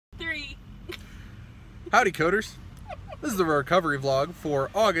Howdy coders, this is the recovery vlog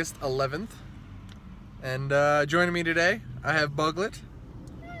for August 11th, and joining me today I have Buglet.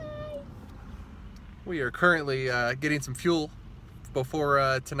 We are currently getting some fuel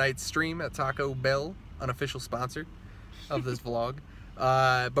before tonight's stream at Taco Bell, unofficial sponsor of this vlog.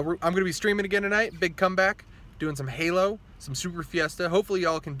 But I'm going to be streaming again tonight, big comeback, doing some Halo, some Super Fiesta. Hopefully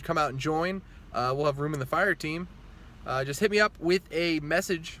y'all can come out and join. We'll have room in the fire team. Just hit me up with a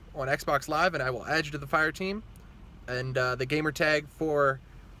message on Xbox Live and I will add you to the fire team. And the gamer tag for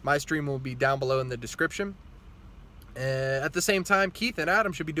my stream will be down below in the description. At the same time, Keith and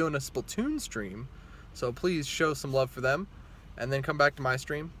Adam should be doing a Splatoon stream. So please show some love for them. And then come back to my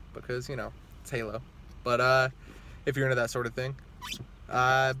stream because, you know, it's Halo. But if you're into that sort of thing.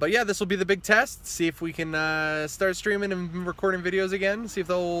 But yeah, this will be the big test. See if we can start streaming and recording videos again. See if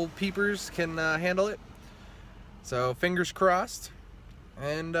the old peepers can handle it. So fingers crossed,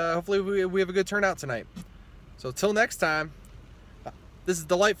 and hopefully we have a good turnout tonight. So till next time, this is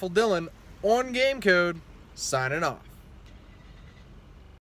Delightful Dylan on Game Code, signing off.